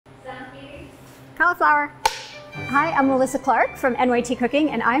cauliflower. Hi, I'm Melissa Clark from NYT Cooking,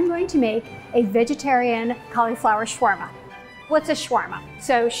 and I'm going to make a vegetarian cauliflower shawarma. What's a shawarma?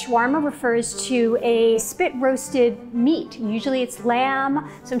 So shawarma refers to a spit roasted meat. Usually it's lamb,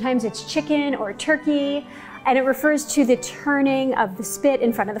 sometimes it's chicken or turkey, and it refers to the turning of the spit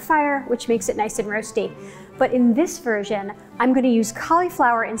in front of the fire, which makes it nice and roasty. But in this version, I'm going to use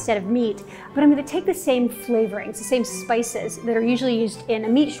cauliflower instead of meat, but I'm going to take the same flavorings, the same spices that are usually used in a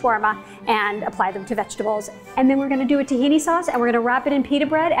meat shawarma and apply them to vegetables. And then we're going to do a tahini sauce, and we're going to wrap it in pita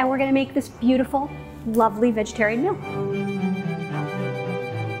bread, and we're going to make this beautiful, lovely vegetarian meal.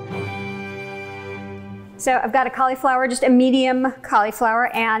 So I've got a cauliflower, just a medium cauliflower,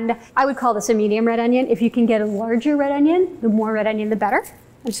 and I would call this a medium red onion. If you can get a larger red onion, the more red onion, the better.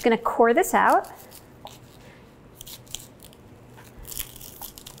 I'm just going to core this out.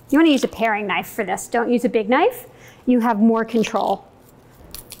 You want to use a paring knife for this. Don't use a big knife. You have more control.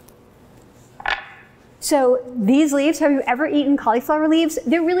 So these leaves, have you ever eaten cauliflower leaves?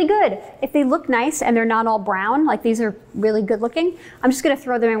 They're really good. If they look nice and they're not all brown, like these are really good looking, I'm just going to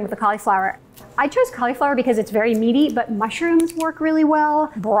throw them in with the cauliflower. I chose cauliflower because it's very meaty, but mushrooms work really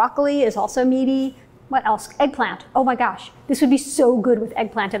well. Broccoli is also meaty. What else? Eggplant. Oh my gosh, this would be so good with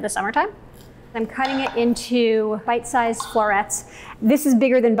eggplant in the summertime. I'm cutting it into bite-sized florets. This is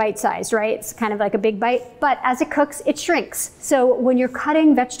bigger than bite-sized, right? It's kind of like a big bite, but as it cooks, it shrinks. So when you're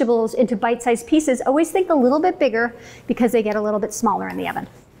cutting vegetables into bite-sized pieces, always think a little bit bigger because they get a little bit smaller in the oven.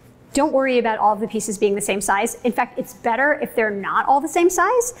 Don't worry about all of the pieces being the same size. In fact, it's better if they're not all the same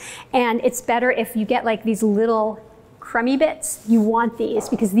size, and it's better if you get like these little crummy bits. You want these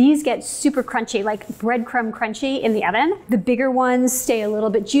because these get super crunchy, like breadcrumb crunchy in the oven. The bigger ones stay a little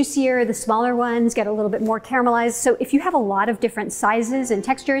bit juicier. The smaller ones get a little bit more caramelized. So if you have a lot of different sizes and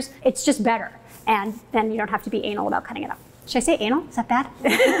textures, it's just better. And then you don't have to be anal about cutting it up. Should I say anal? Is that bad?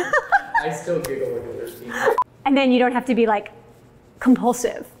 I still giggle when you're listening. And then you don't have to be like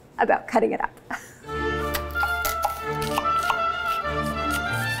compulsive about cutting it up.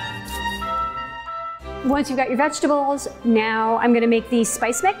 Once you've got your vegetables, now I'm going to make the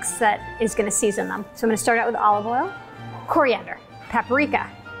spice mix that is going to season them. So I'm going to start out with olive oil, coriander, paprika,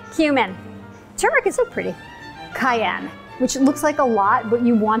 cumin, turmeric is so pretty, cayenne, which looks like a lot, but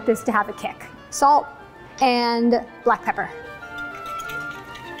you want this to have a kick, salt, and black pepper.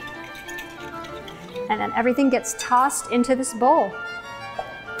 And then everything gets tossed into this bowl.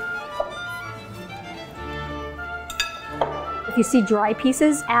 If you see dry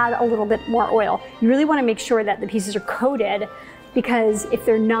pieces, add a little bit more oil. You really want to make sure that the pieces are coated, because if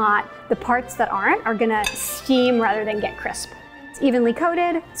they're not, the parts that aren't are gonna steam rather than get crisp. It's evenly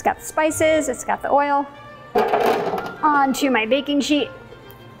coated, it's got the spices, it's got the oil. Onto my baking sheet.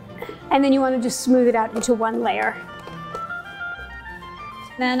 And then you want to just smooth it out into one layer.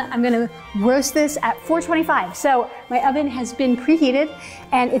 Then I'm gonna roast this at 425. So my oven has been preheated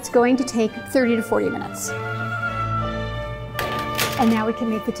and it's going to take 30 to 40 minutes. And now we can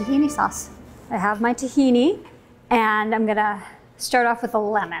make the tahini sauce. I have my tahini, and I'm gonna start off with a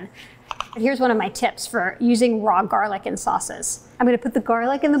lemon. Here's one of my tips for using raw garlic in sauces. I'm gonna put the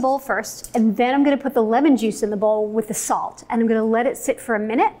garlic in the bowl first, and then I'm gonna put the lemon juice in the bowl with the salt, and I'm gonna let it sit for a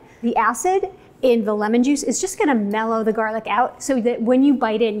minute. The acid in the lemon juice is just gonna mellow the garlic out so that when you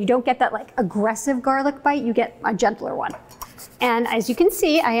bite in, you don't get that like aggressive garlic bite, you get a gentler one. And as you can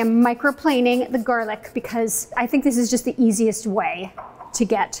see, I am microplaning the garlic because I think this is just the easiest way to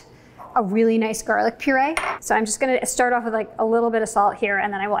get a really nice garlic puree. So I'm just gonna start off with like a little bit of salt here,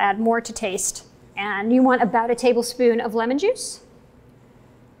 and then I will add more to taste. And you want about a tablespoon of lemon juice.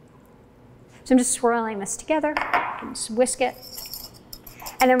 So I'm just swirling this together, just whisk it.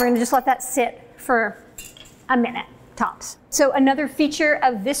 And then we're gonna just let that sit for a minute. Tops. So another feature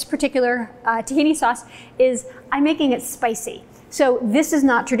of this particular tahini sauce is I'm making it spicy. So this is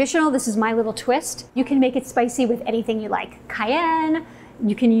not traditional, this is my little twist. You can make it spicy with anything you like. Cayenne,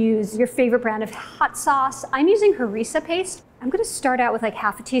 you can use your favorite brand of hot sauce. I'm using harissa paste. I'm gonna start out with like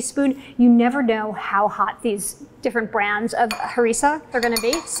half a teaspoon. You never know how hot these different brands of harissa are gonna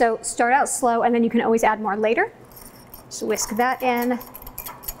be. So start out slow and then you can always add more later. Just whisk that in.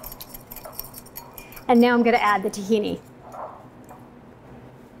 And now I'm gonna add the tahini.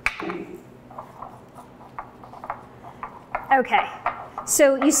 Okay,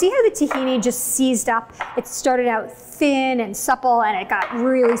 so you see how the tahini just seized up? It started out thin and supple and it got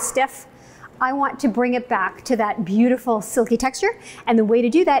really stiff. I want to bring it back to that beautiful silky texture, and the way to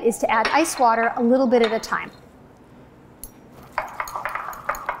do that is to add ice water a little bit at a time.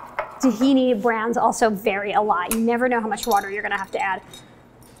 Tahini brands also vary a lot. You never know how much water you're gonna have to add.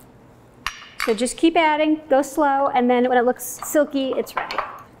 So just keep adding, go slow, and then when it looks silky, it's ready.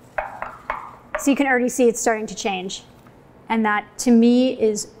 So you can already see it's starting to change. And that, to me,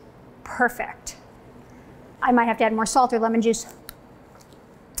 is perfect. I might have to add more salt or lemon juice.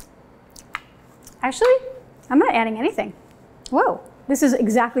 Actually, I'm not adding anything. Whoa, this is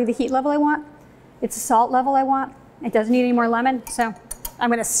exactly the heat level I want. It's the salt level I want. It doesn't need any more lemon, so I'm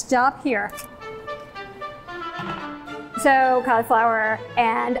gonna stop here. So cauliflower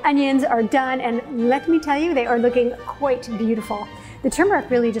and onions are done, and let me tell you, they are looking quite beautiful. The turmeric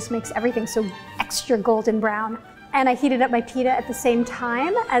really just makes everything so extra golden brown. And I heated up my pita at the same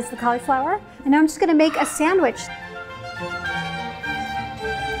time as the cauliflower. And now I'm just gonna make a sandwich.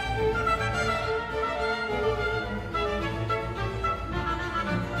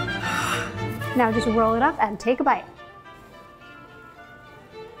 Now just roll it up and take a bite.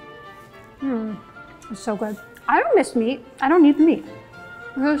 It's so good. I don't miss meat. I don't need the meat.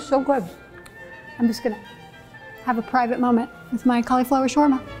 It is so good. I'm just gonna have a private moment with my cauliflower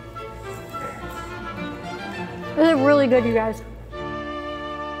shawarma. This is really good, you guys.